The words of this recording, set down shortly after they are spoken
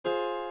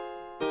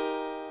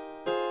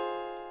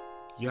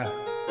Yeah.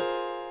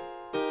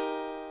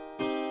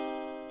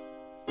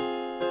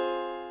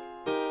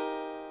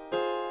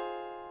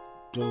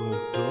 Do it.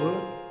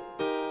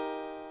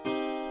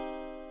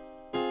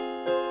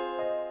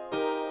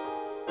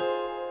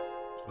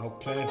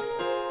 Okay.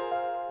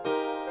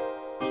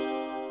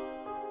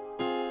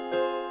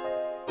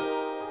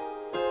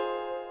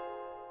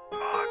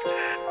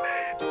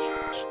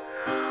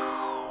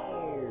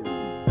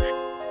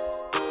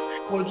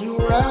 Would you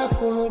ride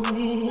for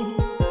me?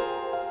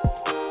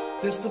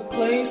 This the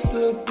place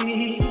to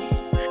be.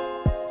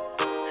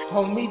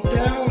 Hold me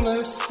down,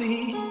 let's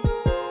see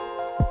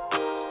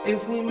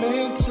if we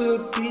meant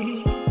to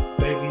be.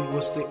 Baby,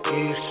 what's the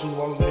issue?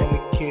 I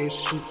wanna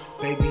kiss you.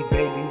 Baby,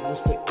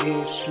 what's the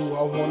issue?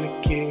 I wanna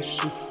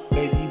kiss you.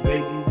 Baby,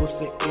 what's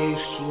the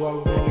issue? I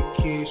wanna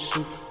kiss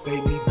you.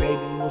 Baby,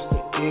 what's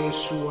the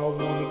issue? I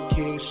wanna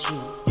kiss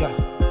you. Yeah.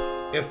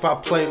 If I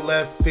play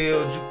left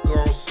field, you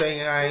gon'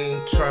 say I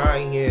ain't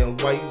trying.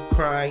 Why you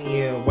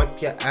crying? Wipe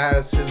your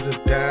eyes, here's a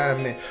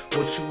diamond.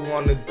 What you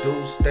wanna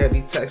do?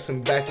 Steady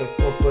texting back and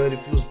forth. But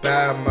if you was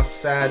by my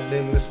side,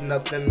 then there's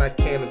nothing I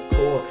can't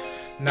accord.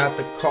 Not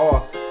the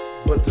car,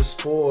 but the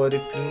sport,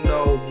 if you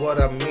know what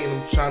I mean.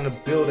 I'm trying to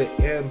build an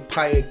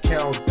empire,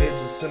 count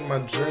digits in my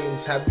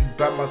dreams. Have you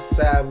by my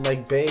side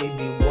like,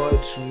 baby,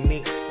 what you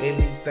need?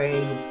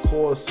 Anything, of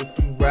course, if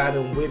you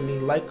riding with me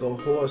like a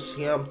horse.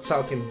 Yeah, I'm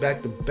talking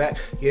back to back.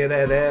 Yeah,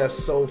 that ass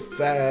so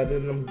fat,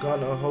 and I'm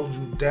gonna hold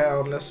you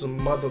down. That's a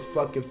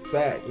motherfucking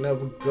fact.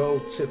 Never go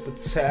tit for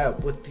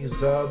tat with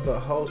these other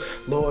hoes.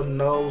 Lord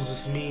knows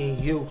it's me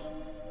and you.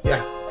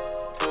 Yeah.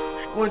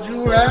 Would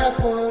you ride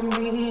for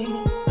me?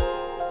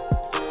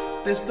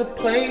 This the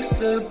place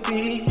to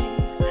be.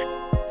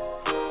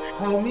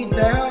 Hold me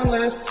down,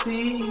 let's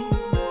see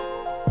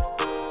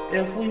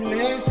if we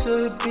meant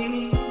to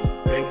be.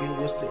 Baby,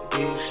 what's the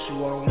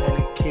issue? I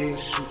wanna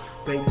kiss you.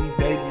 Baby,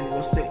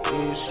 what's the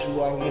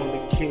issue? I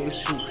wanna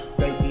kiss you.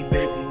 Baby,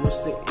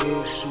 what's the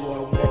issue? I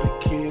wanna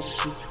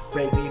kiss you.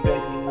 Baby,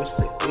 what's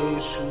the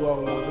issue? I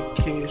wanna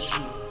kiss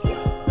you.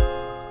 Yeah.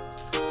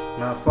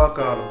 Now fuck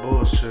all the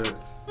bullshit.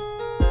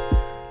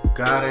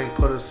 God ain't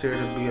put us here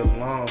to be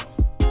alone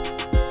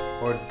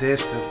or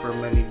distant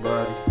from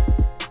anybody.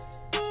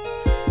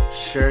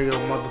 Share your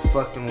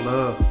motherfucking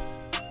love.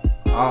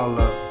 All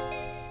of it.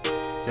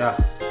 Yeah.